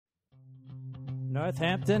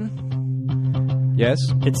Northampton. Yes?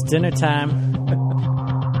 It's dinner time.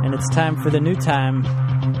 And it's time for the new time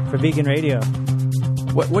for vegan radio.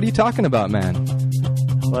 What are you talking about, man?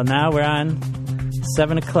 Well, now we're on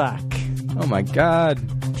 7 o'clock Oh, my God.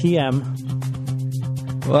 p.m.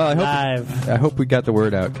 Well, live. I hope we got the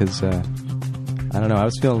word out, because, I don't know, I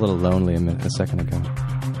was feeling a little lonely a second ago.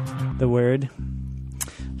 The word.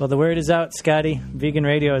 Well, the word is out, Scotty. Vegan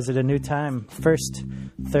radio is at a new time. First,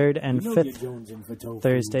 third, and fifth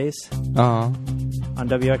Thursdays Uh-huh. on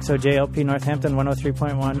WXOJLP Northampton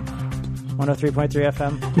 103.1, 103.3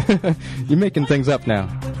 FM. You're making things up now.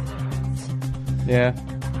 Yeah.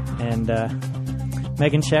 And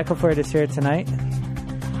Megan Shackelford is here tonight.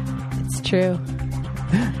 It's true.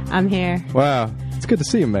 I'm here. Wow. It's good to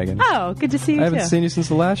see you, Megan. Oh, good to see you, I haven't too. seen you since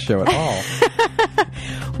the last show at all.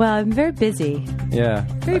 Well, I'm very busy. Yeah.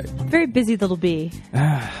 Very busy little bee.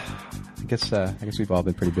 I guess we've all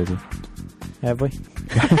been pretty busy. Have we?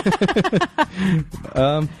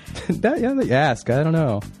 You ask. I don't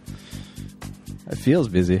know. It feels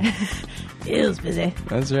busy. Feels busy.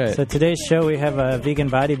 That's right. So today's show, we have a vegan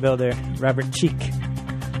bodybuilder, Robert Cheek.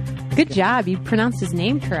 Good job. You pronounced his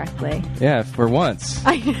name correctly. Yeah, for once.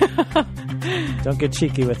 I know. Don't get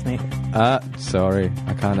cheeky with me. Sorry.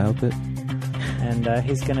 I can't help it. And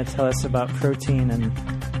he's going to tell us about protein and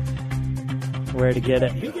where to get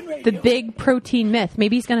it. The big protein myth.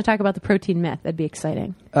 Maybe he's going to talk about the protein myth. That'd be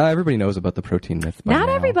exciting. Everybody knows about the protein myth by Not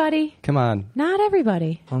now. everybody. Come on. Not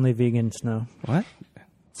everybody. Only vegans know. What?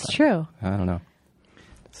 It's true. I don't know.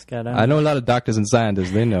 Scott, I know a lot of doctors and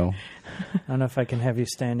scientists. They know. I don't know if I can have you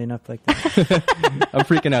standing up like that. I'm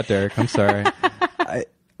freaking out, Derek. I'm sorry.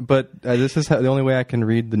 But this is the only way I can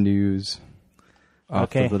read the news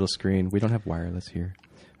off the little screen. We don't have wireless here.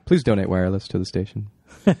 Please donate wireless to the station.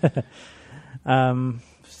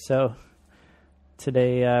 So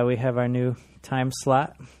today we have our new time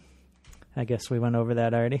slot. I guess we went over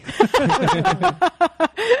that already.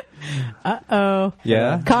 Uh-oh.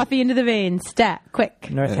 Yeah? Coffee into the veins. Stat. Quick.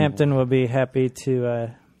 Northampton will be happy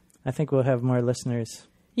to, I think we'll have more listeners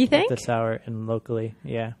You at think? this hour and locally.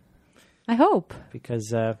 Yeah. I hope.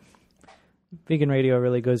 Because vegan radio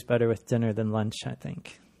really goes better with dinner than lunch, I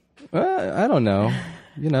think. I don't know.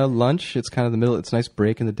 Lunch, it's kind of the middle. It's a nice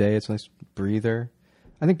break in the day. It's a nice breather.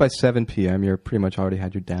 I think by 7 p.m., you're pretty much already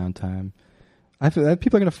had your downtime. I feel that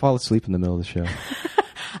people are going to fall asleep in the middle of the show.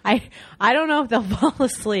 I don't know if they'll fall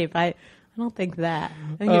asleep. I don't think that.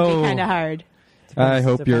 I think it'd be kind of hard. I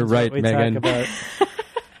hope you're Depends right, what we Megan. talk about.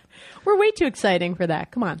 We're way too exciting for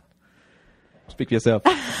that. Come on. Speak for yourself.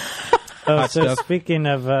 So stuff. speaking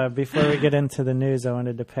of, before we get into the news, I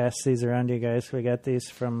wanted to pass these around to you guys. We got these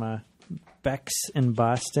from Bex in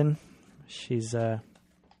Boston. She's a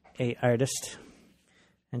artist,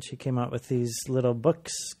 and she came out with these little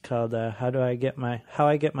books called How I Get My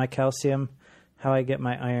Calcium, How I Get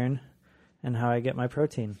My Iron, and How I Get My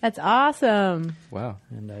Protein. That's awesome. Wow.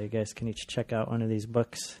 And you guys can each check out one of these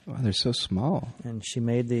books. Wow, they're so small. And she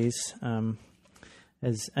made these,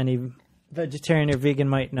 as any vegetarian or vegan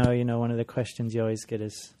might know, one of the questions you always get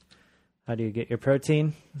is, how do you get your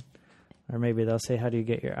protein? Or maybe they'll say, how do you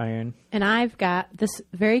get your iron? And I've got this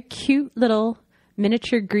very cute little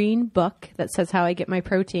miniature green book that says How I Get My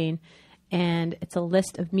Protein. And it's a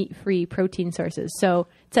list of meat-free protein sources. So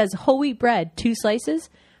it says whole wheat bread, 2 slices,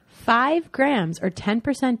 5 grams or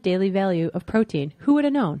 10% daily value of protein. Who would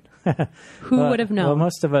have known? Who would have known? Well,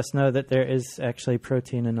 most of us know that there is actually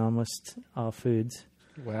protein in almost all foods,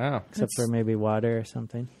 Wow. except for maybe water or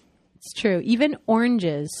something. It's true. Even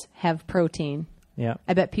oranges have protein. Yeah.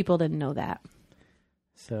 I bet people didn't know that.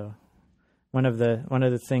 So one of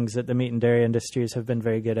the things that the meat and dairy industries have been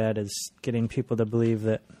very good at is getting people to believe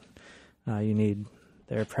that you need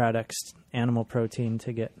their products, animal protein,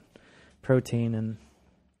 to get protein, and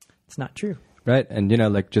it's not true. Right. And,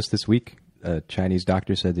 like just this week, a Chinese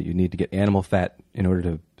doctor said that you need to get animal fat in order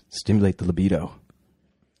to stimulate the libido.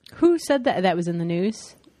 Who said that? That was in the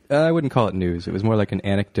news? I wouldn't call it news. It was more like an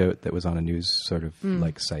anecdote that was on a news sort of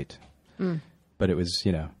like site. But it was,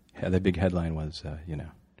 the big headline was,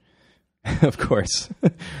 of course,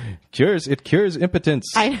 it cures impotence.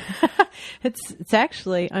 It's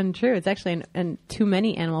actually untrue. It's actually and too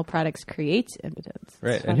many animal products creates impotence.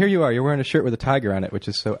 Right. And here you are. You're wearing a shirt with a tiger on it, which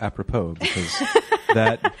is so apropos because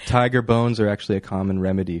that tiger bones are actually a common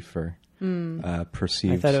remedy for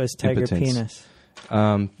perceived I thought it was tiger impotence. penis.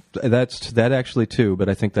 That actually too, but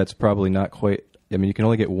I think that's probably not quite. I mean, you can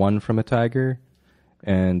only get one from a tiger,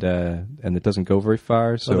 and it doesn't go very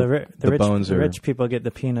far. So the bones the are rich people get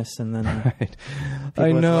the penis, and then right. people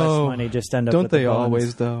I with know. less money just end up Don't with they the bones.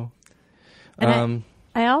 always though? And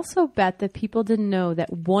I also bet that people didn't know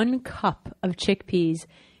that 1 cup of chickpeas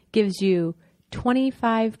gives you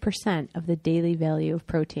 25% of the daily value of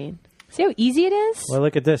protein. See how easy it is? Well,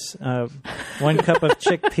 look at this. 1 cup of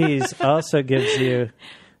chickpeas also gives you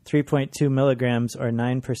 3.2 milligrams or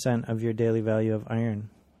 9% of your daily value of iron.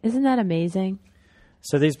 Isn't that amazing?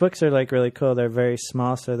 So these books are like really cool. They're very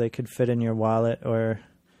small, so they could fit in your wallet or,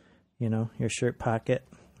 your shirt pocket,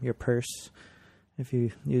 your purse, if you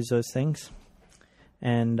use those things.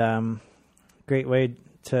 And great way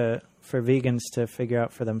for vegans to figure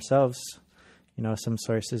out for themselves, some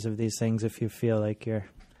sources of these things if you feel like you're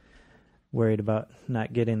worried about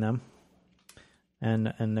not getting them.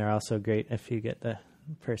 And they're also great if you get the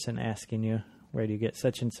person asking you, where do you get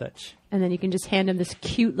such and such? And then you can just hand them this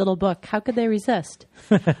cute little book. How could they resist?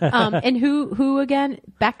 And who again?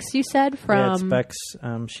 Bex, you said? Yeah, it's Bex.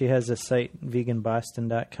 She has a site,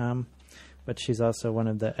 veganboston.com, but she's also one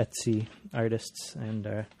of the Etsy artists.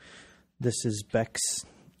 And this is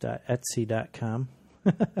bex.etsy.com.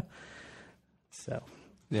 So.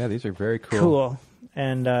 Yeah, these are very cool. Cool.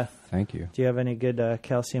 And thank you. Do you have any good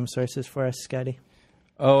calcium sources for us, Scotty?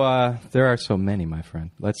 Oh, there are so many, my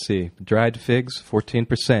friend. Let's see. Dried figs,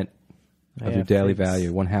 14% of your daily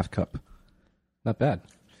value, 1/2 cup. Not bad.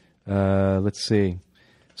 Let's see.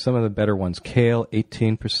 Some of the better ones. Kale,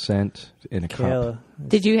 18% in a cup.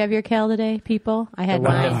 Did you have your kale today, people? I had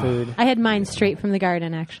mine. Food. I had mine straight from the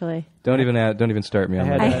garden, actually. Don't even start me on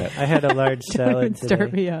that. I had a large salad Don't even today.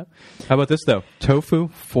 start me up. How about this, though? Tofu,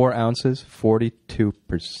 4 ounces,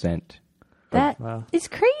 42%. That is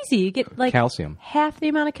crazy. You get like calcium. Half the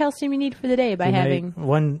amount of calcium you need for the day by having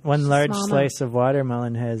one large slice of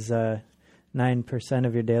watermelon has 9%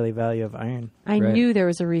 of your daily value of iron. I knew there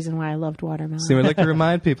was a reason why I loved watermelon. See, we'd like to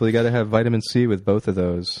remind people you got to have vitamin C with both of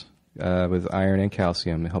those, with iron and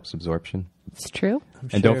calcium. It helps absorption. It's true.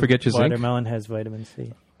 And don't forget your zinc. Watermelon has vitamin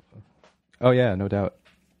C. Oh yeah, no doubt.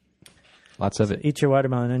 Lots of it. Eat your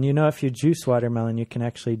watermelon, and if you juice watermelon, you can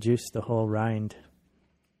actually juice the whole rind.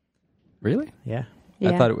 Really? Yeah.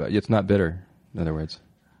 I thought it's not bitter, in other words.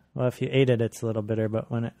 Well, if you ate it, it's a little bitter,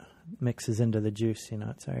 but when it mixes into the juice,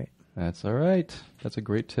 it's all right. That's all right. That's a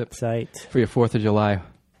great tip. Sight. For your 4th of July.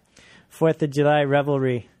 4th of July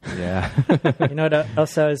revelry. Yeah. You know what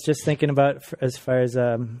else I was just thinking about as far as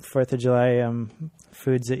 4th of July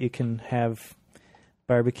foods that you can have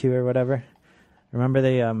barbecue or whatever? Remember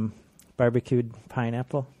the barbecued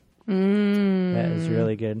pineapple? That is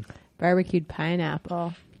really good. Barbecued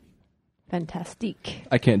pineapple. Fantastic.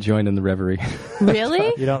 I can't join in the reverie.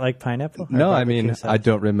 Really? You don't like pineapple? No, I mean, I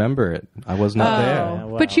don't remember it. I was not there.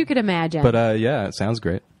 Wow. But you could imagine. But yeah, it sounds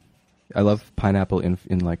great. I love pineapple in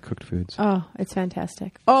like cooked foods. Oh, it's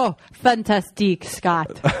fantastic. Oh, fantastic,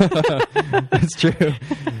 Scott. It's true.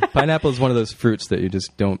 Pineapple is one of those fruits that you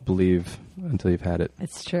just don't believe until you've had it.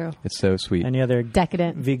 It's true. It's so sweet. Any other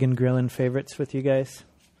decadent vegan grilling favorites with you guys?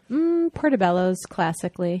 Portobello's,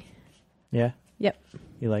 classically. Yeah? Yep.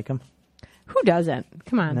 You like them? Who doesn't?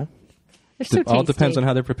 Come on. No? They're so tasty. All depends on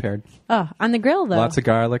how they're prepared. Oh, on the grill, though. Lots of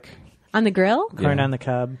garlic. On the grill? Corn on the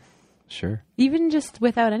cob. Sure. Even just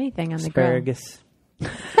without anything on the grill. Asparagus.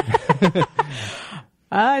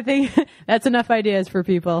 I think that's enough ideas for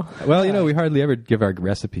people. Well, we hardly ever give our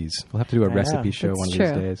recipes. We'll have to do a recipe show one of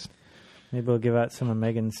these days. Maybe we'll give out some of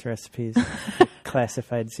Megan's recipes.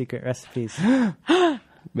 Classified secret recipes.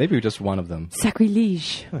 Maybe just one of them.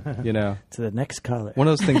 Sacrilege. To the next caller. One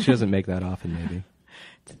of those things she doesn't make that often, maybe.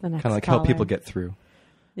 To the next kind of like caller. how people get through.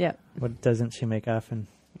 Yep. What doesn't she make often?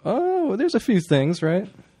 Oh, there's a few things, right?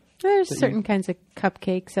 There's certain kinds of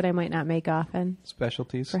cupcakes that I might not make often.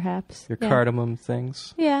 Specialties. Perhaps. Your cardamom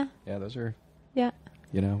things. Yeah. Yeah, those are, Yeah.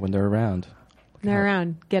 when they're around. They're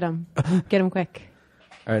around. Get them. Get them quick.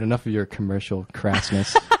 All right, enough of your commercial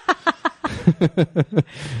crassness.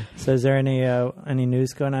 So is there any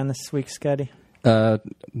news going on this week, Scotty? No.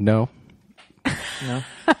 No?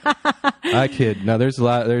 I kid. No, there's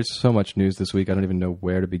so much news this week. I don't even know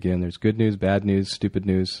where to begin. There's good news, bad news, stupid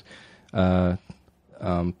news. One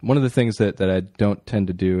of the things that I don't tend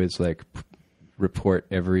to do is report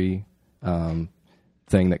every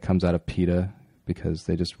thing that comes out of PETA, because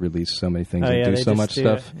they just release so many things and do so much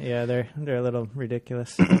stuff. Yeah, they're a little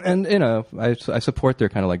ridiculous. And I support their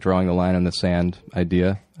kind of drawing the line on the sand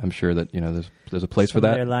idea. I'm sure that there's a place for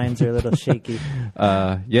that. Their lines are a little shaky.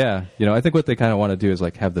 Yeah, I think what they kind of want to do is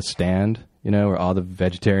have the stand, where all the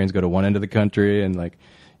vegetarians go to one end of the country and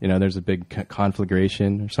there's a big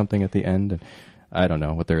conflagration or something at the end. And I don't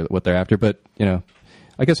know what they're after, but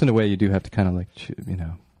I guess in a way you do have to kind of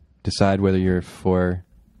decide whether you're for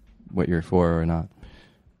what you're for or not.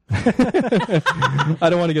 I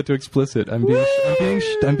don't want to get too explicit. I'm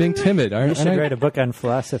being timid. You should write a book on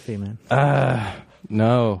philosophy, man.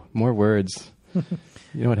 No, more words.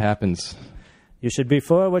 You know what happens? You should be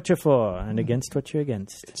for what you're for and against what you're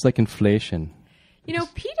against. It's like inflation. You know,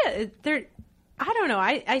 PETA, I don't know.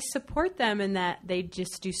 I support them in that they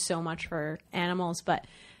just do so much for animals, but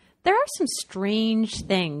there are some strange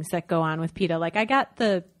things that go on with PETA. Like I got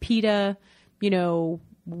the PETA,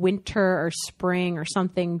 winter or spring or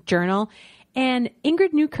something journal, and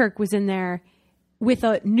Ingrid Newkirk was in there with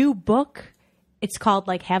a new book. It's called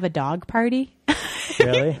like Have a Dog Party.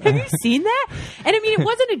 Really? Have you seen that? And I mean, it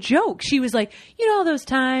wasn't a joke. She was like, all those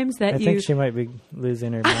times that I think she might be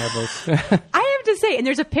losing her marbles. I have to say, and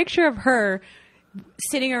there's a picture of her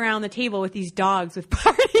sitting around the table with these dogs with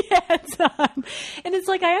party hats on. And it's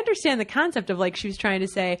like, I understand the concept of like, she was trying to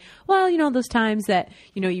say, well, those times that,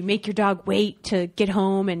 you make your dog wait to get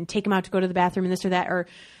home and take him out to go to the bathroom and this or that, or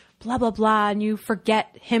blah, blah, blah. And you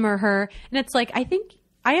forget him or her. And it's like,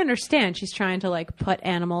 I understand she's trying to like put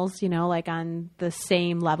animals, like on the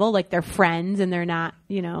same level, like they're friends and they're not,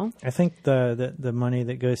 I think the money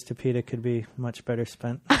that goes to PETA could be much better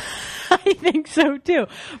spent. I think so too.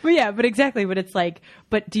 But exactly. But it's like,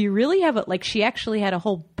 but do you really have she actually had a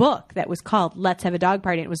whole book that was called Let's Have a Dog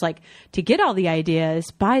Party. And it was like, to get all the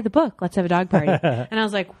ideas, buy the book, Let's Have a Dog Party. And I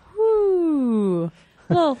was like, whoo,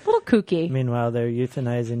 little kooky. Meanwhile, they're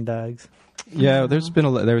euthanizing dogs. Yeah, there was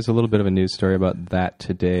a little bit of a news story about that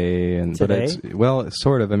today, but it's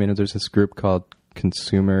sort of. I mean, there's this group called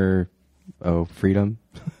Consumer Freedom.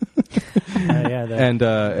 And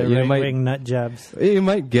right-wing nut jobs. You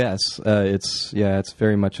might guess it's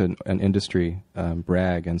very much an industry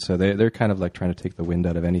brag, and so they're kind of like trying to take the wind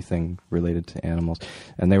out of anything related to animals.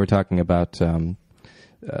 And they were talking about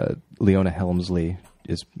Leona Helmsley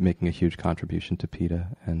is making a huge contribution to PETA,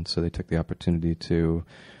 and so they took the opportunity to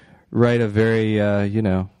write a very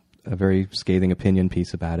very scathing opinion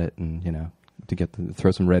piece about it, and to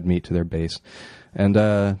throw some red meat to their base, and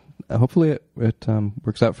hopefully it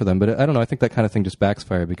works out for them. But I don't know. I think that kind of thing just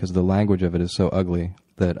backfires because the language of it is so ugly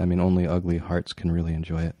that only ugly hearts can really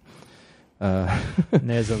enjoy it. And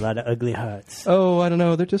there's a lot of ugly hearts. Oh, I don't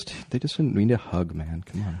know. They just need a hug, man.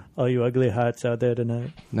 Come on. All you ugly hearts out there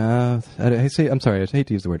tonight. No, I'm sorry. I hate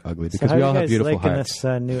to use the word ugly because we all have beautiful hearts. So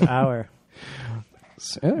how are you guys liking this new hour?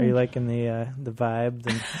 Are you liking the vibe,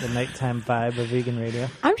 the nighttime vibe of vegan radio?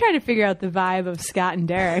 I'm trying to figure out the vibe of Scott and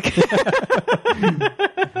Derek.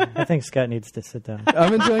 I think Scott needs to sit down.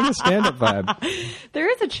 I'm enjoying the stand-up vibe. There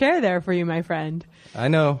is a chair there for you, my friend. I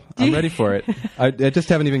know. I'm ready for it. I just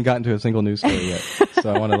haven't even gotten to a single news story yet,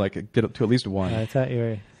 so I want to get up to at least one. I thought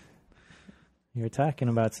you were talking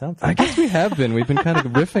about something. I guess we have been. We've been kind of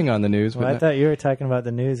riffing on the news. Well, I thought you were talking about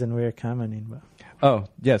the news and we were commenting. But. Oh,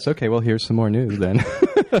 yes. Okay, well, here's some more news then.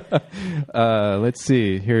 Let's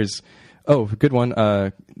see. Here's a good one.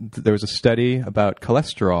 There was a study about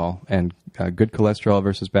cholesterol and good cholesterol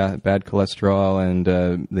versus bad cholesterol,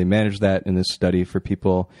 and they managed that in this study for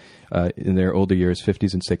people in their older years,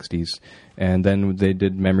 50s and 60s. And then they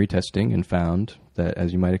did memory testing and found that,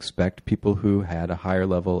 as you might expect, people who had a higher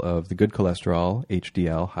level of the good cholesterol,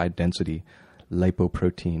 HDL, high-density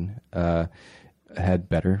lipoprotein, had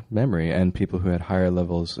better memory, and people who had higher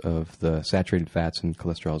levels of the saturated fats and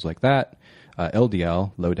cholesterols like that,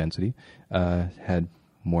 LDL, low density, had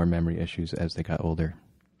more memory issues as they got older.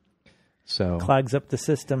 So clogs up the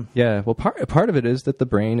system. Yeah, well, part of it is that the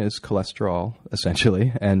brain is cholesterol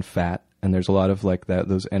essentially and fat, and there's a lot of like that.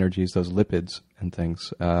 Those energies, those lipids and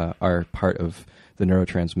things are part of the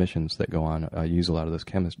neurotransmissions that go on. Use a lot of those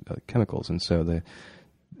chemicals, and so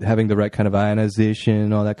having the right kind of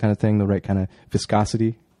ionization, all that kind of thing, the right kind of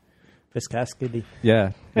viscosity. Viscosity.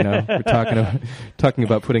 Yeah, we're talking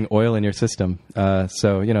about putting oil in your system.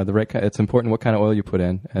 So the right. It's important what kind of oil you put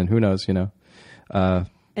in, and who knows,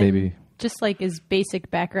 maybe. Just like as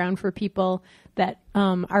basic background for people, that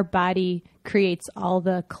our body creates all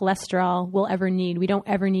the cholesterol we'll ever need. We don't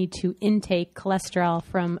ever need to intake cholesterol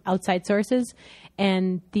from outside sources.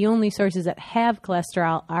 And the only sources that have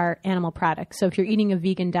cholesterol are animal products. So if you're eating a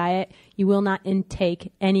vegan diet, you will not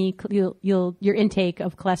intake your intake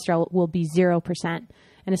of cholesterol will be 0%.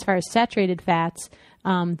 And as far as saturated fats,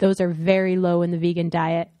 those are very low in the vegan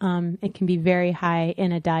diet. It can be very high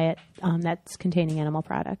in a diet that's containing animal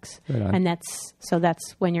products. Right on. And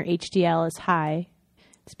that's when your HDL is high.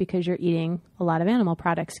 It's because you're eating a lot of animal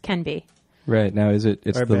products, can be. Right. Now, it's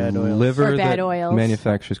the liver that oils.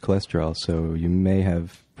 manufactures cholesterol, so you may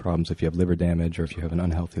have problems if you have liver damage or if you have an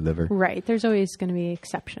unhealthy liver. Right. There's always going to be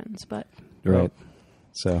exceptions, but... Right.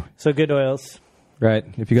 So good oils. Right.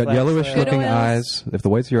 If you got yellowish-looking eyes, if the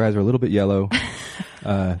whites of your eyes are a little bit yellow,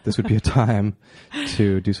 this would be a time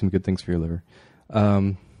to do some good things for your liver.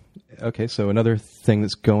 Okay, so another thing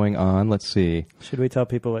that's going on, let's see. Should we tell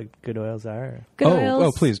people what good oils are? Good oils,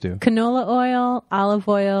 oh, please do. Canola oil, olive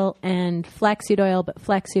oil, and flaxseed oil, but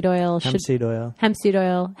flaxseed oil Hempseed oil. Hempseed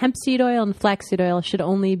oil and flaxseed oil should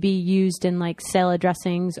only be used in like salad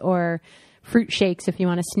dressings or fruit shakes if you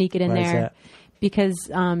want to sneak it in Why is there. that? Because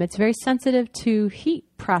it's very sensitive to heat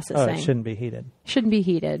processing. Oh, it shouldn't be heated, Shouldn't be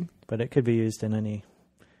heated. but it could be used in any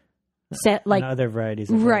Like in other varieties.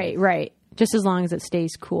 Of right, oils. right. Just as long as it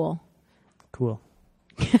stays cool. Cool.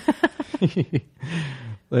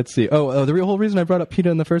 Let's see. The whole reason I brought up PETA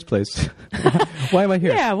in the first place. Why am I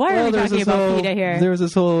here? Yeah, why are we there's talking this about whole- PETA here? There was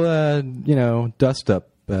this whole, dust up,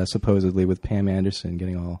 supposedly, with Pam Anderson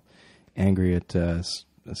getting all angry at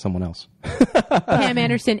someone else. Pam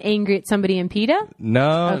Anderson angry at somebody in PETA?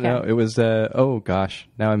 No, Okay. it was, oh gosh,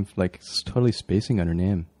 now I'm like totally spacing on her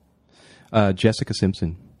name. Jessica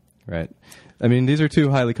Simpson, right? I mean, these are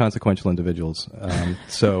two highly consequential individuals,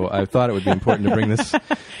 so I thought it would be important to bring this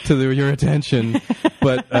to your attention.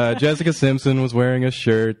 But Jessica Simpson was wearing a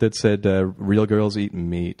shirt that said "Real girls eat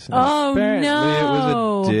meat." And Oh, apparently no. it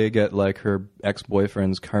was a dig at like her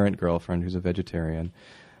ex-boyfriend's current girlfriend, who's a vegetarian.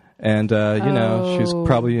 And, she was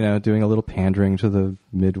probably, doing a little pandering to the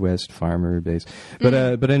Midwest farmer base.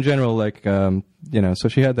 But in general, so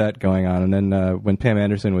she had that going on. And then when Pam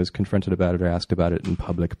Anderson was confronted about it or asked about it in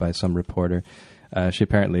public by some reporter, she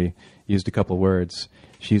apparently used a couple words.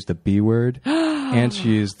 She used the B word and she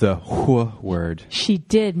used the wh word. She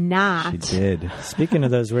did not. She did. Speaking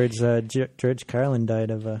of those words, George Carlin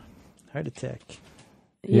died of a heart attack.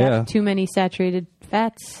 Yeah. Too many saturated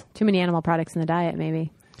fats. Too many animal products in the diet,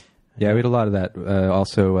 maybe. Yeah, we had a lot of that.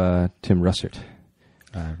 Also, Tim Russert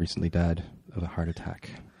recently died of a heart attack.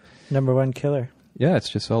 #1 killer. Yeah, it's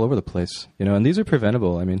just all over the place, and these are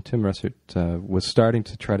preventable. I mean, Tim Russert was starting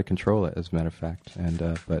to try to control it, as a matter of fact,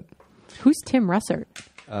 but Who's Tim Russert?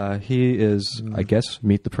 he is, I guess,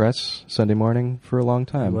 Meet the Press Sunday morning for a long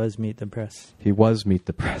He time. was Meet the Press. He was Meet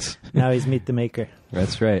the Press. Now he's Meet the Maker.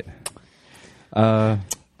 That's right.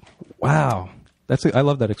 Wow, I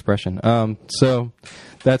love that expression. So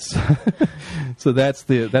that's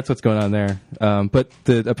that's what's going on there. But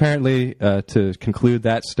apparently, to conclude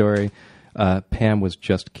that story. Pam was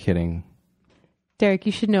just kidding. Derek,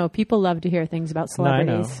 you should know. People love to hear things about No, I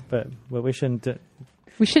celebrities. know, but we shouldn't.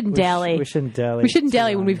 We shouldn't dally. We shouldn't dally. We shouldn't too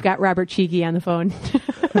dally when long. we've got Robert Cheeky on the phone.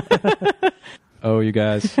 Oh, you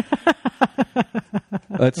guys.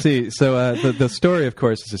 Let's see. So the story, of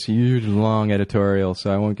course, is this huge, long editorial,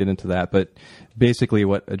 so I won't get into that. But basically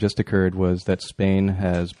what just occurred was that Spain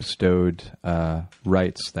has bestowed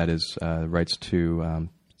rights, that is, rights to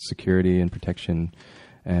security and protection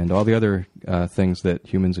and all the other things that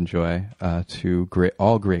humans enjoy to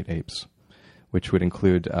all great apes, which would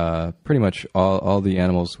include pretty much all the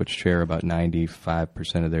animals which share about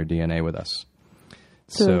 95% of their DNA with us.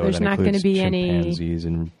 So there's that not going to includes be any chimpanzees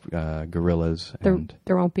and gorillas. There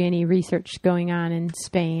won't be any research going on in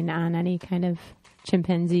Spain on any kind of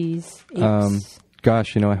chimpanzees, apes.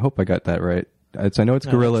 Gosh, I hope I got that right. I know it's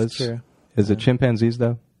No, gorillas. that's true. Is it chimpanzees,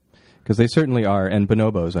 though? Because they certainly are, and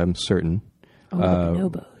bonobos, I'm certain. the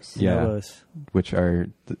bonobos. Yeah, Bonobos. which are,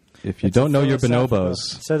 if you It's a don't know your philosophical-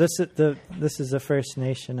 bonobos, So this is the first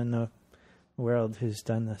nation in the world who's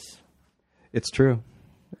done this. it's true.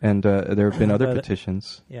 And there have been other But-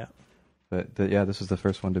 petitions, Yeah. but this is the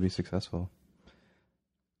first one to be successful.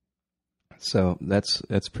 So that's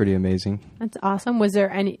pretty amazing. That's awesome. Was there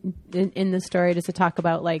any in the story? Does it talk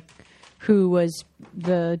about like who was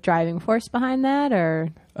the driving force behind that, or?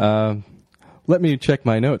 Let me check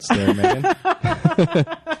my notes there, Megan.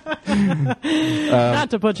 Not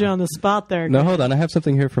to put you on the spot there. No, hold on. I have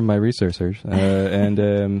something here from my researchers,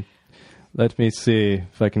 and let me see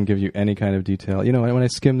if I can give you any kind of detail. When I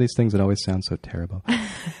skim these things, it always sounds so terrible.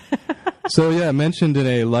 So, mentioned in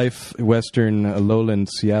a Life Western Lowland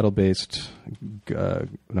Seattle-based. No,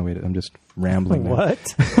 wait, I'm just rambling now.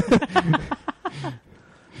 What?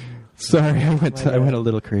 Sorry, I went a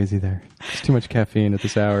little crazy there. It's too much caffeine at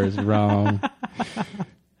this hour is wrong.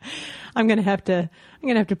 I'm gonna have to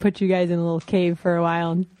put you guys in a little cave for a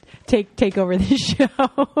while and take over the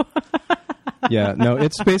show. Yeah, no,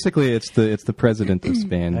 it's the president of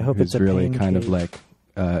Spain I hope who's it's a really pain kind cave. of like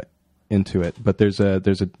into it. But there's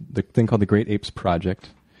the thing called the Great Apes Project,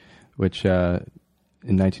 which in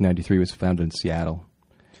 1993 was founded in Seattle.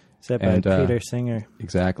 Is that by And, Peter Singer?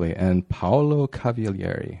 Exactly, and Paolo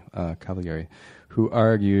Cavalieri, who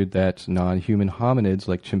argued that non-human hominids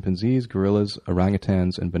like chimpanzees, gorillas,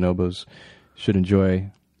 orangutans, and bonobos should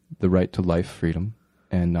enjoy the right to life, freedom,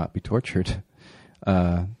 and not be tortured.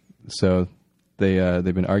 So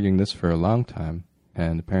they've been arguing this for a long time,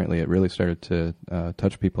 and apparently it really started to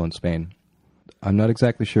touch people in Spain. I'm not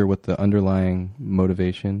exactly sure what the underlying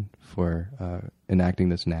motivation for enacting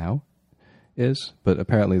this now is, but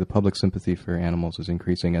apparently the public sympathy for animals is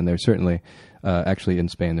increasing, and there's certainly, actually in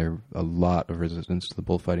Spain, there are a lot of resistance to the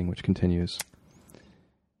bullfighting, which continues.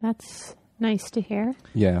 That's nice to hear.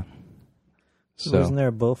 Yeah. So, wasn't there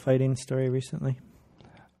a bullfighting story recently?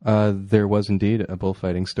 there was indeed a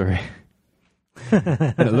bullfighting story.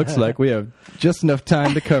 And it looks like we have just enough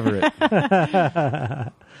time to cover it.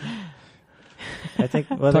 I think.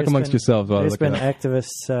 Well, Talk amongst yourselves while I there's look been it up.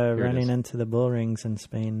 activists it running is. into the bull rings in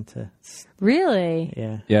Spain to. Really?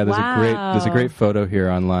 Yeah. Yeah, there's Wow. a great photo here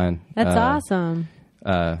online. That's awesome.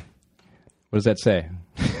 What does that say?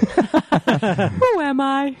 Who am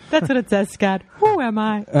I? That's what it says, Scott. Who am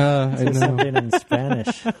I? I know. Something in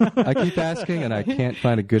Spanish. I keep asking and I can't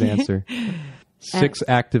find a good answer. 6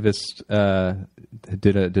 activists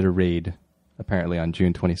did a raid apparently on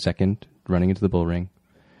June 22nd, running into the bull ring,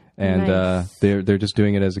 and Nice. they're just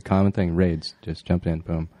doing it as a common thing. Raids, just jump in,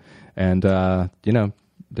 boom, and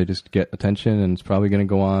they just get attention, and it's probably going to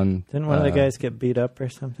go on. Didn't one of the guys get beat up or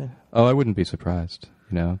something? Oh, I wouldn't be surprised.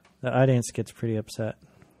 The audience gets pretty upset.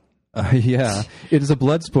 Yeah, it is a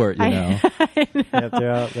blood sport, you know.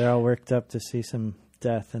 Yeah, they're all worked up to see some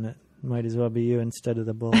death, and it might as well be you instead of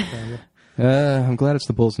the bull. Probably. I'm glad it's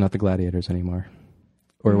the bulls, not the gladiators anymore.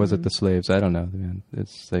 Or was it the slaves? I don't know, man.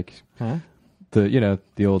 It's like Huh?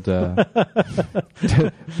 the old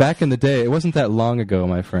back in the day. It wasn't that long ago,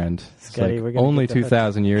 my friend. It's Scotty, like we're gonna only get the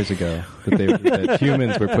 2,000 years ago that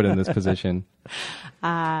humans were put in this position.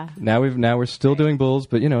 Now we're still doing bulls,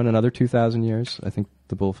 but in another 2,000 years, I think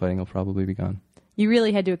the bullfighting will probably be gone. You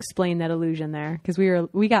really had to explain that illusion there because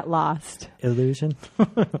we got lost. Illusion?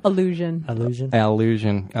 Illusion. Illusion?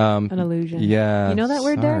 Allusion. An illusion. Yeah. You know that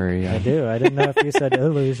word, Derek? sorry. I do. I didn't know if you said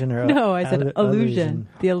illusion or... No, I said illusion.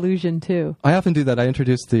 The illusion too. I often do that. I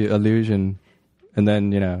introduce the illusion and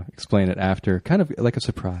then, explain it after, kind of like a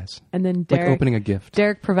surprise. And then Like Derek opening a gift.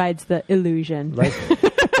 Derek provides the illusion.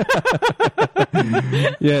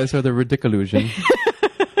 Yeah, so the ridiculation.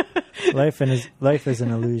 Life is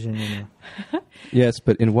an illusion, Yes,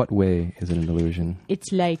 but in what way is it an illusion?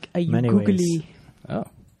 It's like a Many ukulele. ways. Oh.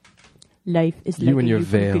 Life is like You and a your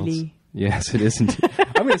ukulele. veils. Yes, it is indeed.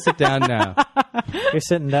 I'm going to sit down now. You're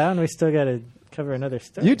sitting down. We still got to cover another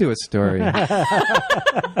story. You do a story. I'm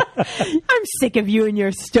sick of you and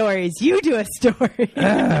your stories. You do a story.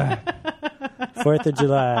 4th of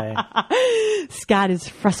July. Scott is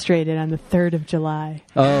frustrated on the 3rd of July.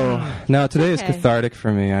 Oh, no, today is Okay. cathartic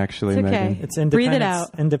for me, actually, It's okay. Megan. It's Breathe it out.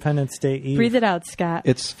 Independence Day Eve. Breathe it out, Scott.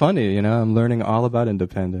 It's funny, I'm learning all about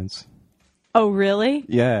independence. Oh, really?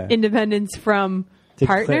 Yeah. Independence from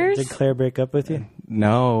partners? Did Claire break up with you?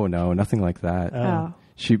 No, nothing like that. Oh.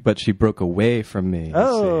 She broke away from me. you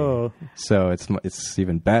Oh. see. So it's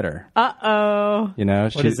even better. Uh-oh.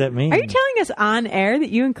 What does that mean? Are you telling us on air that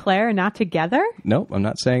you and Claire are not together? Nope, I'm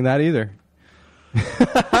not saying that either.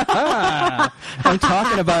 I'm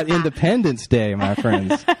talking about Independence Day, my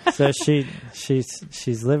friends. So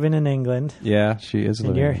she's living in England, Yeah, she is and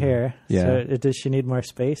living. you're here. Yeah. So does she need more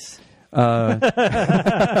space?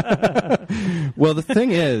 Well, the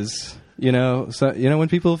thing is, when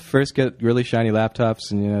people first get really shiny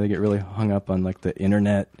laptops and they get really hung up on like the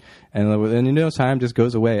internet, and time just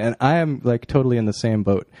goes away. And I am like totally in the same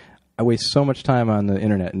boat. I waste so much time on the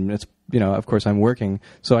internet, and it's of course I'm working,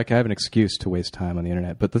 so I can have an excuse to waste time on the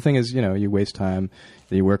internet. But the thing is, you waste time,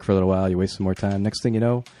 you work for a little while, you waste some more time. Next thing you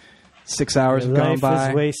know, 6 hours Your have gone life by,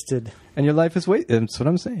 is wasted. and your life is wasted. That's what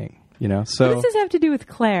I'm saying. So What does this have to do with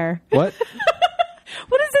Claire? what?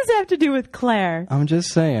 What does this have to do with Claire? I'm just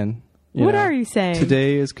saying. What are you saying?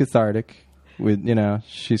 Today is cathartic. With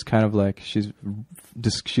she's kind of like she's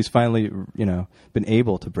finally been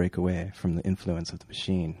able to break away from the influence of the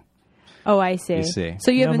machine. Oh, I see. You see.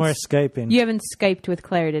 So you No haven't more Skyping. you haven't Skyped with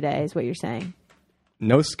Claire today, is what you're saying.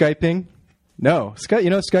 No Skyping. No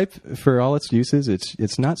Skype. Skype for all its uses,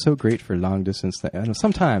 it's not so great for long distance.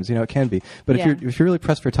 Sometimes it can be, but Yeah. if you're really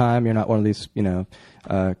pressed for time, you're not one of these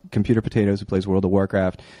computer potatoes who plays World of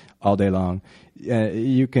Warcraft all day long.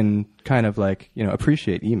 You can kind of like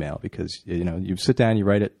appreciate email because you sit down, you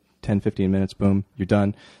write it 10-15 minutes, boom, you're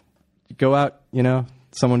done. You go out,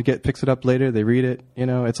 someone picks it up later, they read it.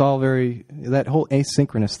 It's all that whole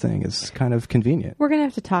asynchronous thing is kind of convenient. We're gonna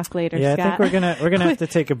have to talk later, Yeah, Scott. I think we're gonna have to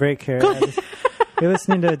take a break here. You're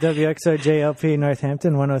listening to WXOJLP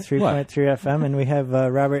Northampton 103.3 FM, and we have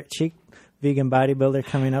Robert Cheek, vegan bodybuilder,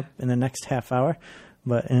 coming up in the next half hour.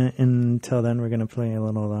 But until then, we're gonna play a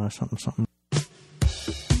little something.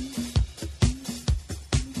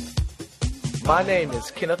 My name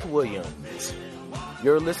is Kenneth Williams.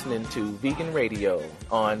 You're listening to Vegan Radio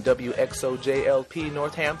on WXOJLP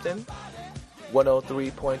Northampton,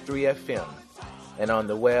 103.3 FM, and on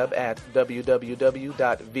the web at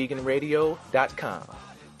www.veganradio.com.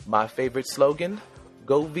 My favorite slogan,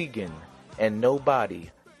 go vegan, and nobody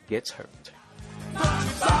gets hurt.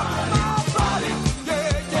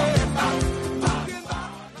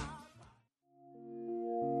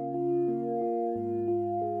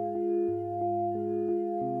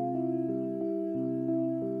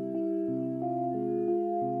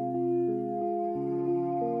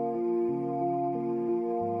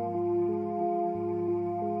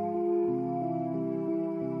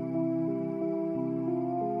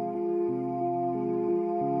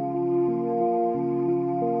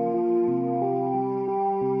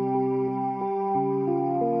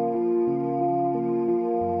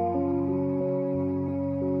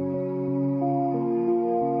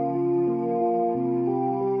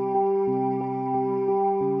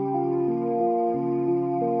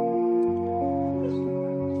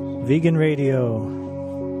 Vegan Radio,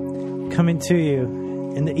 coming to you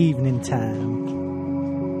in the evening time.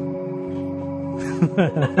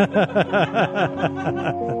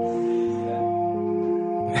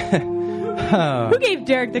 Who gave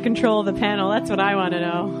Derek the control of the panel? That's what I want to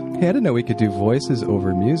know. Hey, I didn't know we could do voices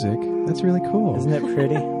over music. That's really cool. Isn't it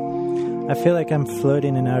pretty? I feel like I'm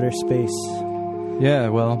floating in outer space. Yeah,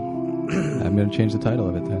 well, I'm going to change the title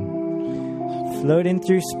of it then. Floating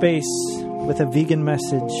through space with a vegan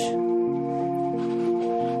message.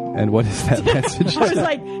 And what is that message? I was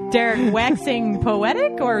like, Derek, waxing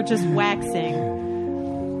poetic or just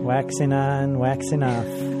waxing? Waxing on, waxing off.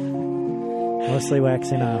 Mostly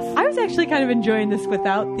waxing off. I was actually kind of enjoying this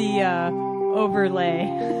without the overlay.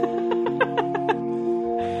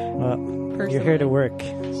 Well, you're here to work.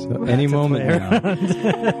 So any moment now.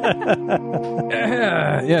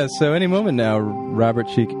 Yeah, so any moment now, Robert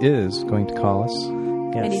Cheek is going to call us.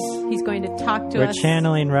 Yes. And he's going to talk to us. We're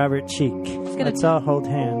channeling Robert Cheek. Let's all hold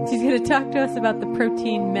hands. He's going to talk to us about the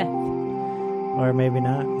protein myth. Or maybe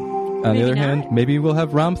not. On the other hand, maybe we'll have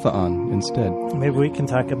Ramtha on instead. Maybe we can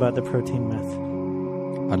talk about the protein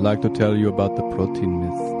myth. I'd like to tell you about the protein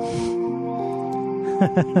myth.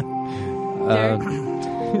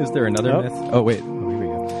 Is there another myth? Oh, wait. Oh, here we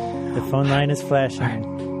go. The phone line is flashing. All right.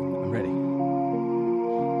 I'm ready.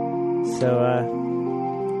 So,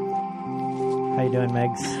 how you doing,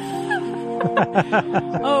 Megs?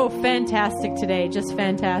 Oh, fantastic today. Just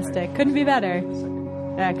fantastic. Couldn't be better,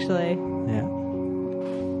 actually. Yeah.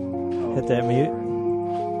 Hit that mute.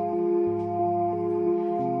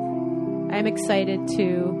 I'm excited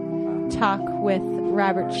to talk with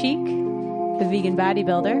Robert Cheek, the vegan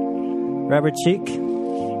bodybuilder. Robert Cheek?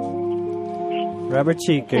 Robert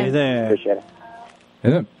Cheek, are you there? Appreciate it.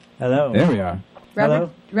 Hello. Hello. There we are. Robert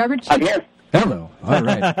Cheek. I'm here. Hello. All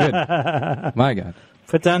right. Good. My God.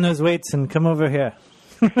 Put down those weights and come over here.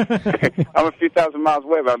 I'm a few thousand miles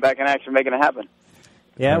away, but I'm back in action making it happen.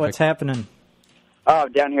 Yeah, Perfect. what's happening? Oh,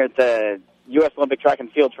 down here at the U.S. Olympic Track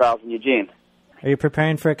and Field Trials in Eugene. Are you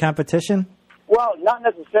preparing for a competition? Well, not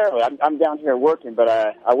necessarily. I'm down here working, but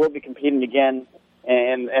I will be competing again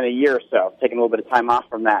in a year or so, taking a little bit of time off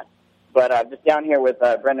from that. But just down here with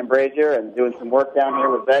Brendan Brazier and doing some work down here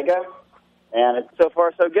with Vega, and it's so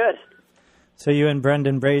far so good. So you and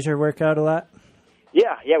Brendan Brazier work out a lot?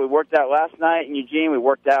 Yeah, we worked out last night in Eugene. We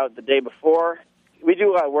worked out the day before. We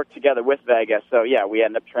do a lot of work together with Vega, so yeah, we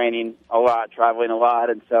end up training a lot, traveling a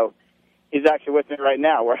lot, and so he's actually with me right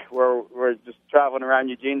now. We're just traveling around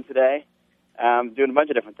Eugene today, doing a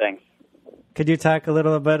bunch of different things. Could you talk a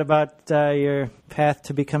little bit about your path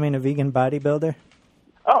to becoming a vegan bodybuilder?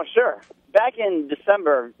 Oh, sure. Back in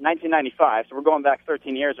December 1995, so we're going back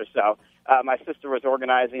 13 years or so, my sister was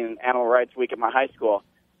organizing an Animal Rights Week at my high school,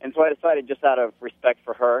 and so I decided, just out of respect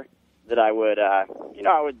for her, that I would, I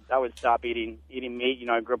would stop eating meat.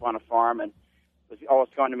 I grew up on a farm and was always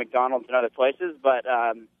going to McDonald's and other places. But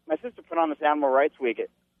my sister put on this Animal Rights Week at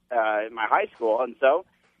my high school, and so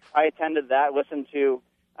I attended that, listened to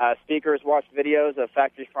speakers, watched videos of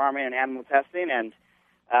factory farming and animal testing, and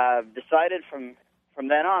decided from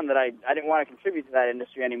then on that I didn't want to contribute to that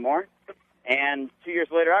industry anymore. And 2 years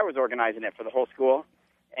later, I was organizing it for the whole school,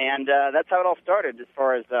 and that's how it all started as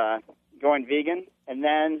far as going vegan. And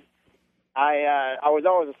then I was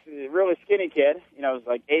always a really skinny kid. I was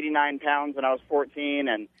like 89 pounds when I was 14,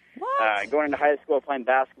 and going into high school playing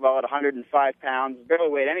basketball at 105 pounds, barely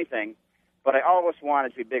weighed anything. But I always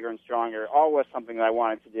wanted to be bigger and stronger, always something that I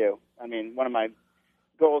wanted to do. I mean, one of my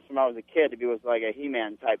goals from when I was a kid was like a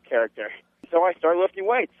He-Man type character. So I started lifting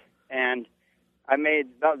weights, and I made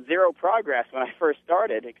about zero progress when I first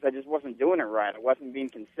started because I just wasn't doing it right. I wasn't being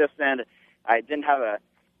consistent. I didn't have a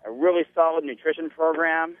really solid nutrition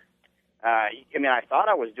program. I thought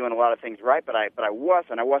I was doing a lot of things right, but I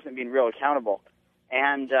wasn't. I wasn't being real accountable.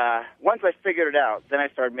 And once I figured it out, then I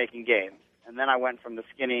started making gains. And then I went from the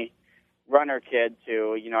skinny runner kid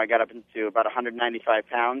to, I got up into about 195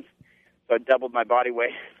 pounds. So I doubled my body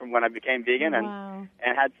weight from when I became vegan and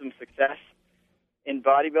had some success in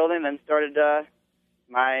bodybuilding, then started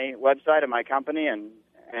my website and my company and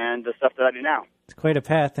the stuff that I do now. It's quite a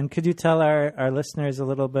path. And could you tell our listeners a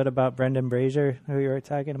little bit about Brendan Brazier, who you were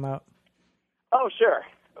talking about? Oh, sure.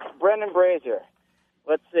 Brendan Brazier.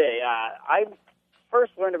 Let's see. I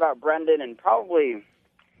first learned about Brendan in probably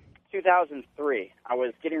 2003. I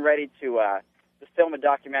was getting ready to film a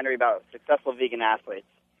documentary about successful vegan athletes.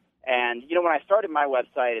 And, when I started my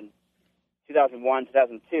website in 2001,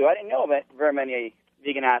 2002, I didn't know very many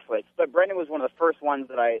vegan athletes, but Brendan was one of the first ones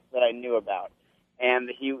that I knew about. And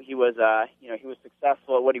he was he was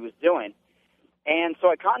successful at what he was doing. And so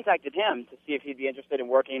I contacted him to see if he'd be interested in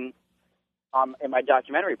working in my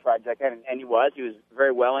documentary project, and he was. He was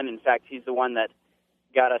very willing. In fact, he's the one that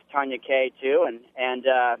got us Tanya K too, and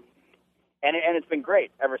it's been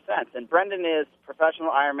great ever since. And Brendan is a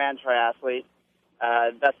professional Ironman triathlete,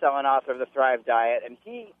 best-selling author of the Thrive Diet, and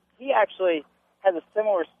he actually has a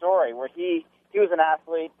similar story where he was an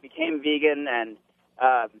athlete, became vegan, and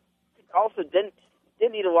also didn't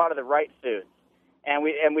eat a lot of the right foods. And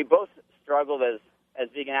we both struggled as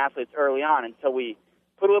vegan athletes early on until we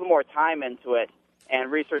put a little more time into it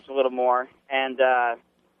and researched a little more and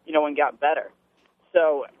got better.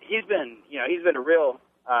 So he's been a real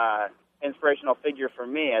inspirational figure for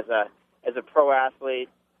me as a pro athlete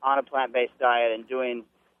on a plant-based diet and doing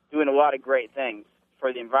a lot of great things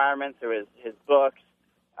for the environment through his books,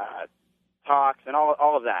 talks, and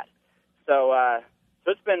all of that. So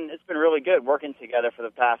it's been really good working together for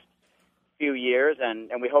the past few years, and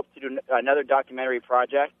we hope to do another documentary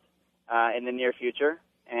project in the near future,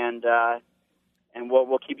 and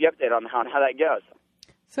we'll keep you updated on how that goes.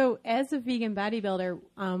 So, as a vegan bodybuilder,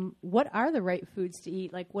 what are the right foods to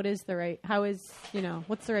eat? Like, what's the right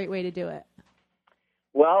way to do it?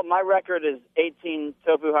 Well, my record is 18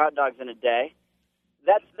 tofu hot dogs in a day.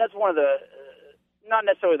 That's one of the not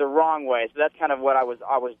necessarily the wrong ways, but that's kind of what I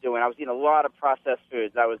was doing. I was eating a lot of processed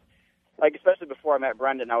foods. I was especially before I met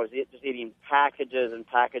Brendan, I was just eating packages and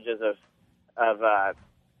packages of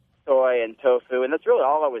soy and tofu, and that's really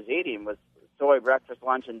all I was eating was soy breakfast,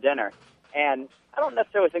 lunch, and dinner. And I don't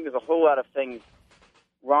necessarily think there's a whole lot of things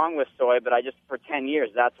wrong with soy, but for 10 years,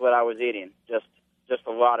 that's what I was eating, just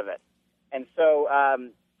a lot of it. And so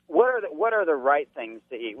what are the right things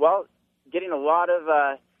to eat? Well, getting a lot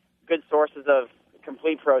of good sources of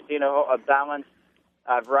complete protein, a balanced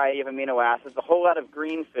variety of amino acids, a whole lot of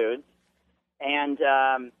green foods, and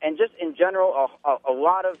just in general, a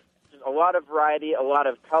lot of variety, a lot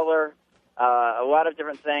of color, a lot of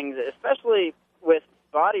different things, especially with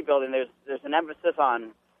bodybuilding. There's an emphasis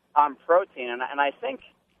on protein, and I think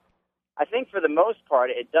for the most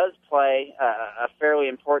part it does play a fairly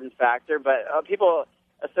important factor. But people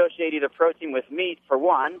associate either protein with meat for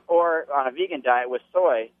one, or on a vegan diet with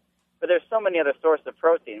soy. But there's so many other sources of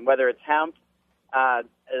protein, whether it's hemp as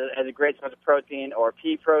a great source of protein, or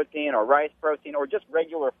pea protein, or rice protein, or just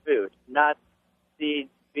regular food, nuts, seeds,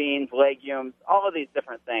 beans, legumes, all of these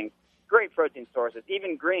different things. Great protein sources,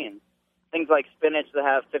 even greens. Things like spinach that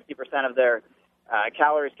have 50% of their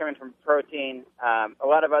calories coming from protein. A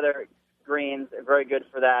lot of other greens are very good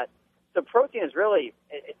for that. So protein is really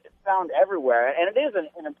it's found everywhere, and it is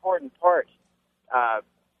an important part of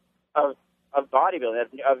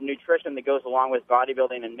bodybuilding, of nutrition that goes along with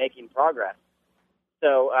bodybuilding and making progress.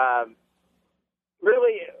 So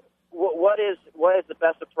really, what is the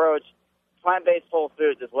best approach? Plant-based whole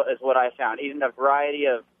foods is what I found. Eating a variety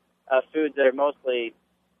of foods that are mostly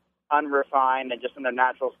unrefined and just in their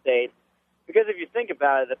natural state. Because if you think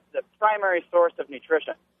about it, the primary source of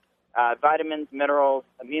nutrition, vitamins, minerals,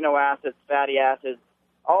 amino acids, fatty acids,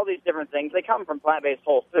 all these different things, they come from plant-based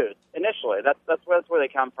whole foods initially. That's where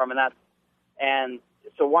they come from, and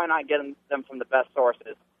so why not get them from the best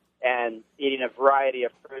sources and eating a variety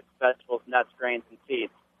of fruits, vegetables, nuts, grains, and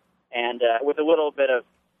seeds, and with a little bit of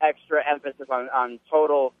extra emphasis on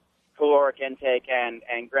total caloric intake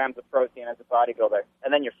and grams of protein as a bodybuilder,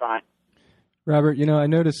 and then you're fine. Robert, I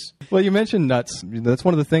noticed, well, you mentioned nuts. That's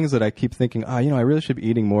one of the things that I keep thinking, I really should be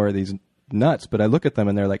eating more of these nuts, but I look at them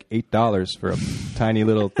and they're like $8 for a tiny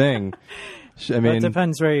little thing. It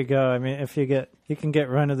depends where you go. I mean, if you can get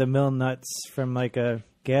run-of-the-mill nuts from like a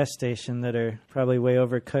gas station that are probably way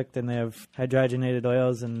overcooked, and they have hydrogenated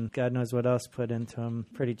oils and God knows what else put into them.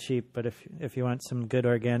 Pretty cheap, but if you want some good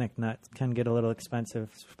organic nuts, it can get a little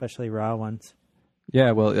expensive, especially raw ones.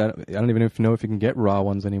 Yeah, well, I don't even know if you can get raw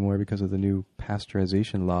ones anymore because of the new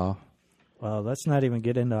pasteurization law. Well, let's not even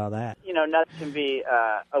get into all that. Nuts can be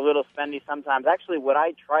a little spendy sometimes. Actually, what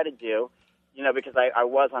I try to do, because I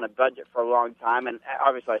was on a budget for a long time, and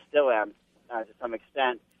obviously I still am to some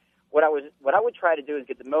extent, what I would try to do is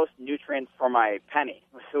get the most nutrients for my penny,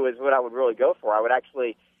 which is what I would really go for. I would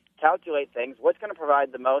actually calculate things. What's going to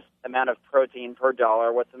provide the most amount of protein per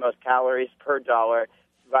dollar? What's the most calories per dollar?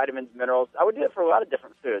 Vitamins, minerals. I would do it for a lot of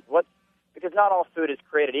different foods. Because not all food is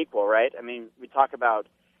created equal, right? I mean, we talk about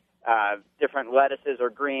different lettuces or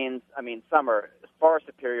greens. I mean, some are far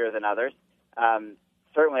superior than others.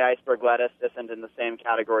 Certainly, iceberg lettuce isn't in the same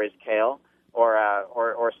category as kale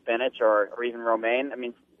or spinach or even romaine. I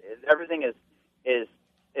mean, everything is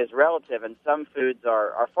relative, and some foods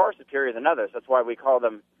are far superior than others. That's why we call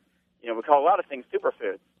them, we call a lot of things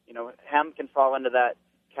superfoods. Hemp can fall into that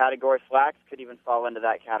category. Flax could even fall into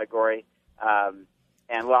that category,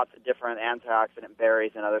 and lots of different antioxidant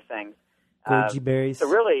berries and other things. Goji berries. So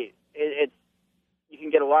really, you can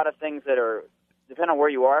get a lot of things that are, depending on where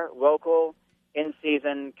you are, local, in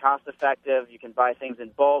season, cost effective. You can buy things in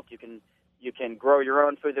bulk. You can grow your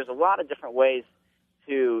own food. There's a lot of different ways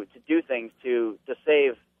to do things to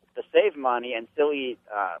save money and still eat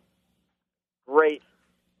great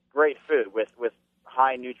food with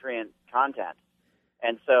high nutrient content.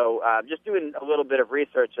 And so just doing a little bit of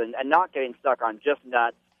research and not getting stuck on just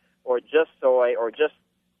nuts or just soy or just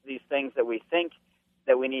these things that we think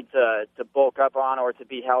that we need to bulk up on or to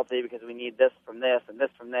be healthy because we need this from this and this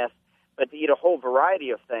from this, but to eat a whole variety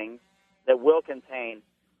of things that will contain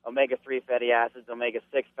omega-3 fatty acids,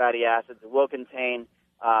 omega-6 fatty acids, it will contain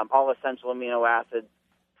all essential amino acids,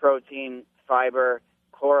 protein, fiber,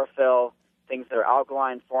 chlorophyll, things that are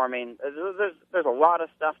alkaline forming. There's a lot of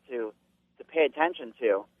stuff to pay attention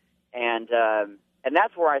to, and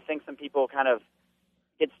that's where I think some people kind of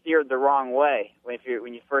get steered the wrong way when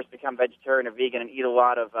you first become vegetarian or vegan and eat a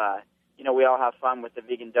lot of we all have fun with the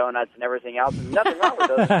vegan donuts and everything else. And nothing wong with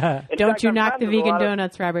those. Don't you knock the vegan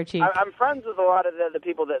donuts, Robert Cheek. I'm friends with a lot of the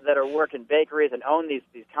people that are working bakeries and own these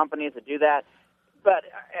companies that do that.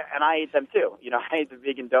 And I eat them too. I eat the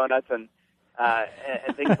vegan donuts and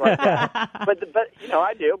things like that. but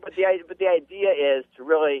I do. But the idea is to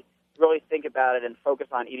really think about it and focus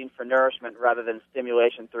on eating for nourishment rather than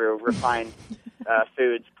stimulation through refined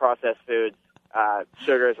foods, processed foods,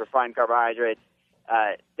 sugars, refined carbohydrates.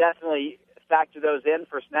 Definitely factor those in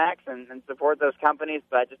for snacks and support those companies,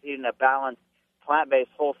 but just eating a balanced, plant-based,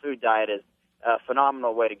 whole food diet is a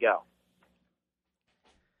phenomenal way to go.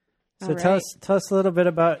 So tell us a little bit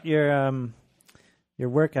about your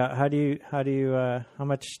workout. How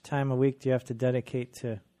much time a week do you have to dedicate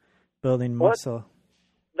to building muscle?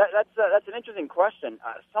 That's an interesting question.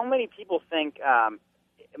 So many people think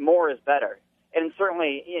more is better. And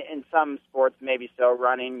certainly in some sports, maybe so,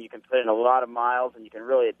 running, you can put in a lot of miles and you can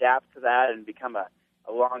really adapt to that and become a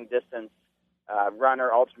long-distance runner,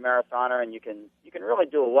 ultramarathoner, and you can really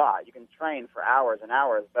do a lot. You can train for hours and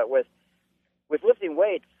hours. But with lifting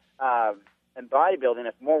weights and bodybuilding,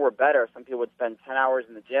 if more were better, some people would spend 10 hours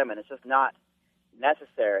in the gym, and it's just not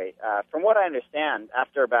necessary. From what I understand,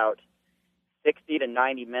 after about 60 to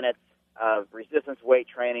 90 minutes of resistance weight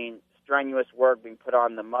training, strenuous work being put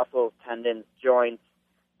on the muscles, tendons, joints,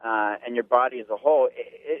 and your body as a whole,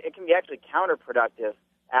 it can be actually counterproductive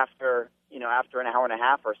after an hour and a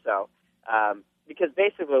half or so. Because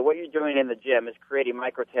basically what you're doing in the gym is creating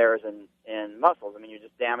micro tears in muscles. I mean, you're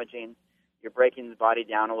just you're breaking the body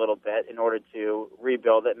down a little bit in order to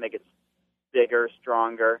rebuild it, make it bigger,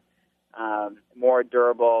 stronger, more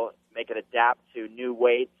durable, make it adapt to new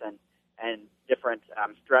weights and different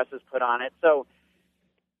stresses put on it. So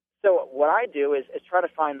what I do is try to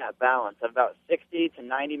find that balance of about 60 to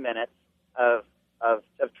 90 minutes of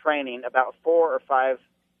training about 4 or 5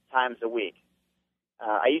 times a week.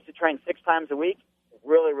 I used to train 6 times a week,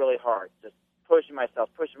 really, really hard, just pushing myself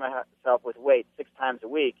with weight 6 times a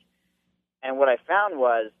week. And what I found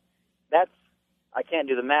was I can't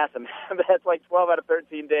do the math, but that's like 12 out of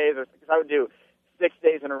 13 days, because I would do 6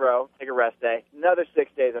 days in a row, take a rest day, another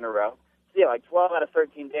 6 days in a row. So yeah, like 12 out of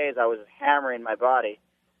 13 days I was hammering my body,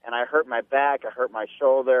 and I hurt my back, I hurt my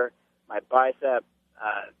shoulder, my bicep,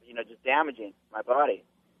 just damaging my body.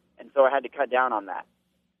 And so I had to cut down on that.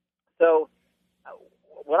 So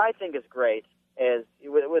what I think is great is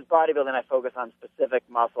with bodybuilding, I focus on specific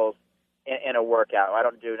muscles in a workout. I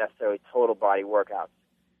don't do necessarily total body workouts,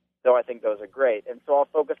 though I think those are great. And so I'll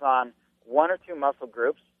focus on one or two muscle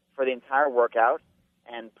groups for the entire workout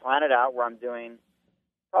and plan it out where I'm doing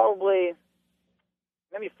probably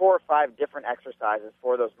maybe 4 or 5 different exercises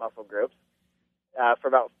for those muscle groups for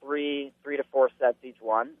about 3 to 4 sets each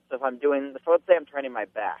one. So if I'm doing, so let's say I'm training my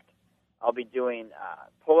back, I'll be doing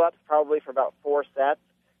pull-ups probably for about 4 sets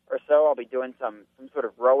or so. I'll be doing some sort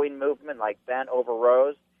of rowing movement like bent over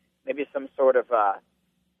rows, maybe some sort of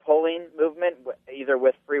pulling movement, either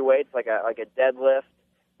with free weights like a deadlift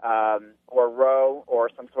or row or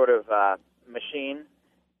some sort of machine,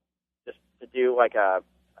 just to do like a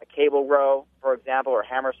cable row, for example, or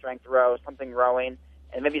hammer strength row, something rowing,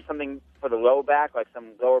 and maybe something for the low back, like some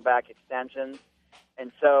lower back extensions.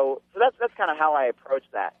 And so that's kind of how I approach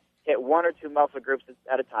that. Hit 1 or 2 muscle groups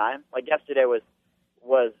at a time. Like yesterday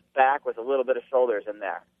was back with a little bit of shoulders in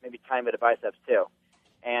there, maybe tiny bit of biceps too.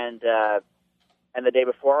 And the day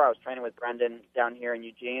before I was training with Brendan down here in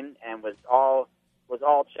Eugene, and was all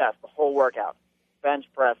chest, the whole workout, bench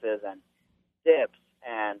presses and dips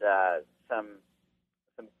and some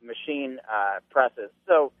machine presses.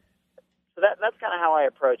 So that's kind of how I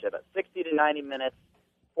approach it. About 60 to 90 minutes,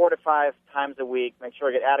 4 to 5 times a week. Make sure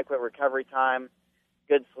I get adequate recovery time,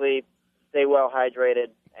 good sleep, stay well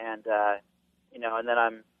hydrated, and and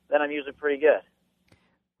then I'm usually pretty good.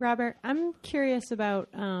 Robert, I'm curious about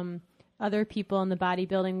other people in the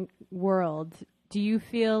bodybuilding world. Do you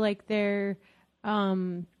feel like they're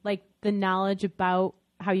like the knowledge about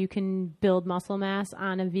how you can build muscle mass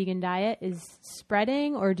on a vegan diet is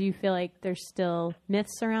spreading, or do you feel like there's still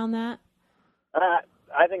myths around that?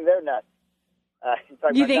 I think they're nuts.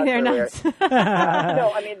 You think they're nuts?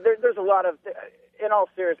 No, I mean, there's a lot of, in all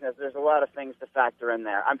seriousness, there's a lot of things to factor in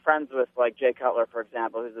there. I'm friends with, like, Jay Cutler, for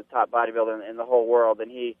example, who's the top bodybuilder in the whole world,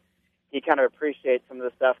 and he kind of appreciates some of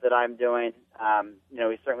the stuff that I'm doing.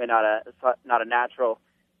 He's certainly not a natural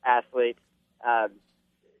athlete.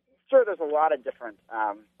 Sure, there's a lot of different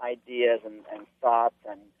ideas and thoughts,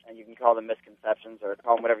 and you can call them misconceptions or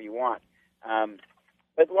call them whatever you want.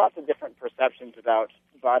 But lots of different perceptions about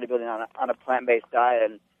bodybuilding on a plant-based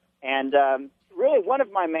diet. And really one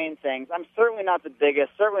of my main things, I'm certainly not the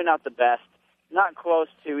biggest, certainly not the best, not close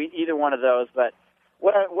to either one of those, but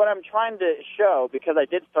what I'm trying to show, because I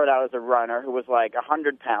did start out as a runner who was like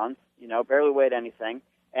 100 pounds, barely weighed anything,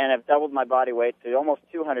 and I've doubled my body weight to almost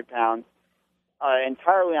 200 pounds,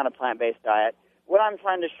 entirely on a plant-based diet. What I'm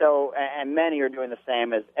trying to show, and many are doing the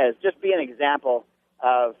same, is just be an example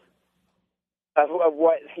of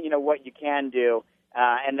what you can do,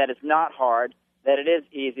 and that it's not hard, that it is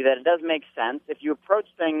easy, that it does make sense. If you approach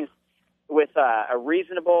things with a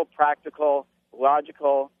reasonable, practical,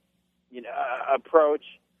 logical, approach,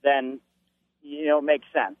 then it makes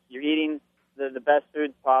sense. You're eating the best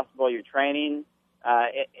foods possible. You're training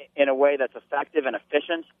in a way that's effective and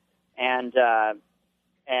efficient, and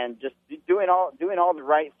just doing all the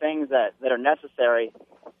right things that are necessary.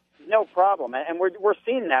 No problem. And we're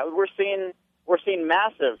seeing that. We're seeing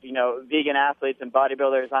massive, vegan athletes and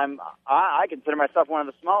bodybuilders. I consider myself one of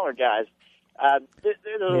the smaller guys.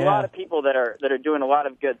 There's a lot of people that are doing a lot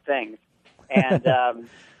of good things, and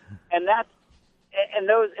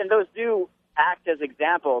those do act as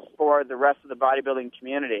examples for the rest of the bodybuilding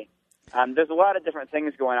community. There's a lot of different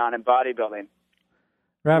things going on in bodybuilding.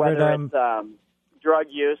 Robert, whether it's drug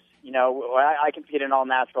use, I compete in all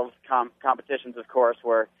natural competitions, of course,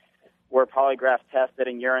 where we're polygraph tested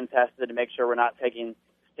and urine tested to make sure we're not taking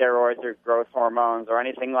steroids or growth hormones or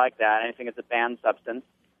anything like that, anything that's a banned substance.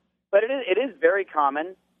 But it is very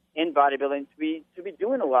common in bodybuilding to be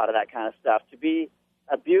doing a lot of that kind of stuff, to be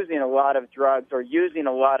abusing a lot of drugs or using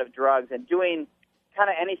a lot of drugs and doing kind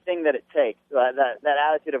of anything that it takes, that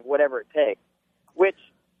attitude of whatever it takes, which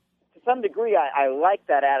to some degree I like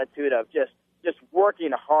that attitude of just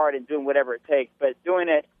working hard and doing whatever it takes, but doing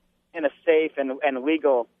it in a safe and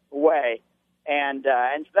legal way, and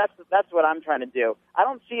so that's what I'm trying to do. I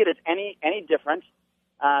don't see it as any different.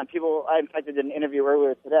 People, in fact, I did an interview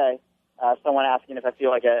earlier today. Someone asking if I feel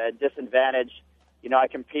like a disadvantage. I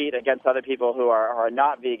compete against other people who are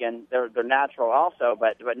not vegan. They're natural also,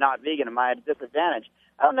 but not vegan. Am I at a disadvantage?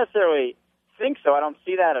 I don't necessarily think so. I don't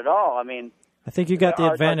see that at all. I mean, I think you got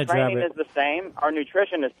the advantage, Robert. Our training Robert. is the same. Our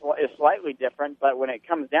nutrition is slightly different, but when it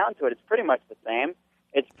comes down to it, it's pretty much the same.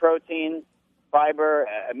 It's protein, fiber,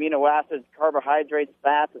 amino acids, carbohydrates,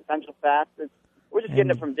 fats, essential fats. We're just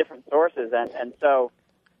getting it from different sources, and so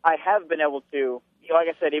I have been able to, like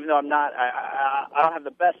I said, even though I don't have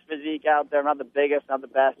the best physique out there, I'm not the biggest, not the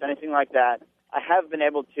best, anything like that, I have been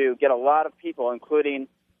able to get a lot of people, including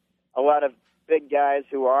a lot of big guys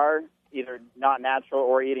who are either not natural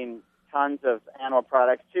or eating tons of animal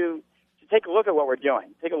products, to take a look at what we're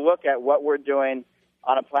doing, take a look at what we're doing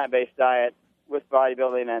on a plant-based diet with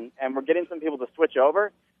bodybuilding, and we're getting some people to switch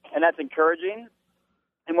over, and that's encouraging.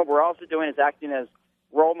 And what we're also doing is acting as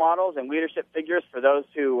role models and leadership figures for those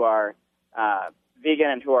who are vegan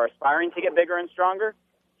and who are aspiring to get bigger and stronger.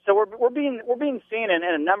 So we're being seen in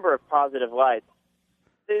a number of positive lights.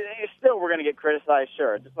 Still, we're going to get criticized,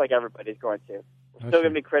 sure, just like everybody's going to. We're still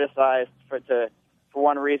going to be criticized for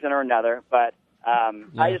one reason or another, but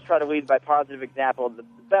I just try to lead by positive example, the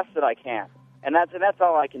best that I can, and that's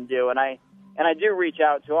all I can do. And I do reach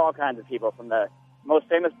out to all kinds of people, from the most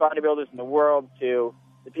famous bodybuilders in the world to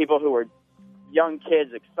the people who are young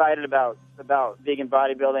kids excited about vegan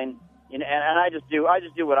bodybuilding, and I just do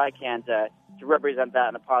what I can to represent that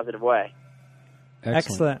in a positive way.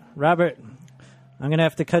 Excellent. Robert, I'm going to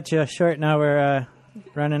have to cut you short now. We're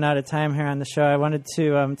running out of time here on the show. I wanted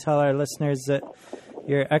to tell our listeners that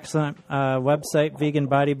your excellent website,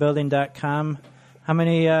 veganbodybuilding.com, how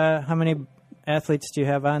many athletes do you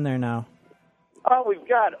have on there now? Oh, we've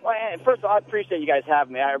got. First of all, I appreciate you guys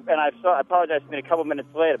having me. I apologize for being a couple minutes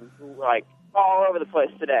late. I've been like all over the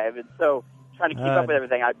place today. I've been so trying to keep up with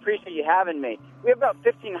everything. I appreciate you having me. We have about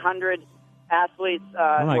 1,500 athletes who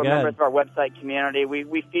are members of our website community.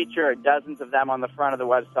 We feature dozens of them on the front of the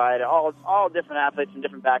website. All different athletes from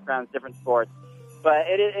different backgrounds, different sports. But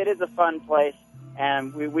it is a fun place,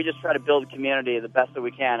 and we just try to build a community the best that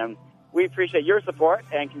we can. And we appreciate your support,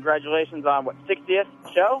 and congratulations on 60th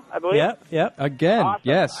show, I believe. Yep. Again, awesome.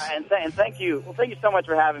 Yes. And thank you. Well, thank you so much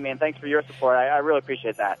for having me, and thanks for your support. I really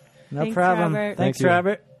appreciate that. No Thanks, problem. Robert. Thanks, Thank you.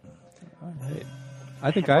 Robert. All right.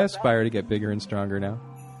 I think I aspire to get bigger and stronger now.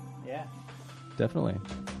 Yeah. Definitely.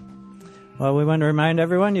 Well, we want to remind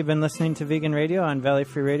everyone you've been listening to Vegan Radio on Valley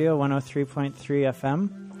Free Radio 103.3 FM,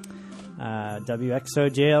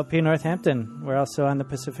 WXOJLP Northampton. We're also on the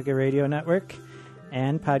Pacifica Radio Network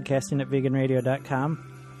and podcasting at veganradio.com.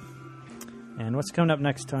 And what's coming up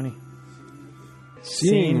next, Tony?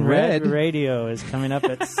 Seeing Red Radio is coming up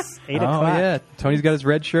at 8 o'clock. Oh, yeah. Tony's got his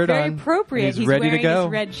red shirt Very on. appropriate. He's ready to wearing go.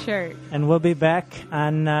 his red shirt. And we'll be back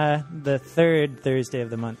on the third Thursday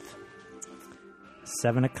of the month.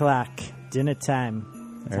 7 o'clock, dinner time.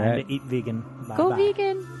 All Time right. to eat vegan. Bye-bye. Go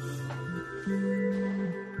vegan.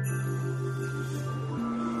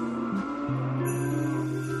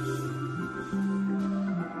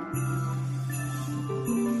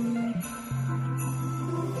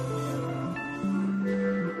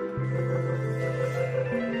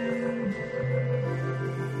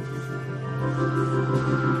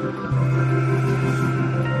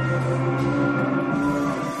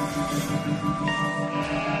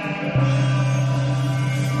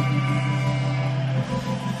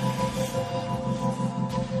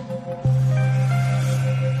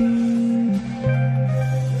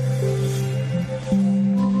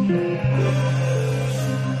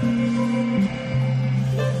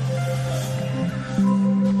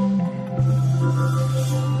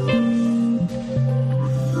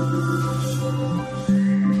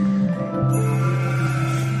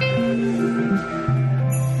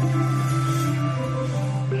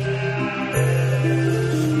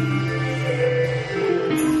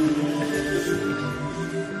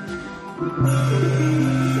 Thank you.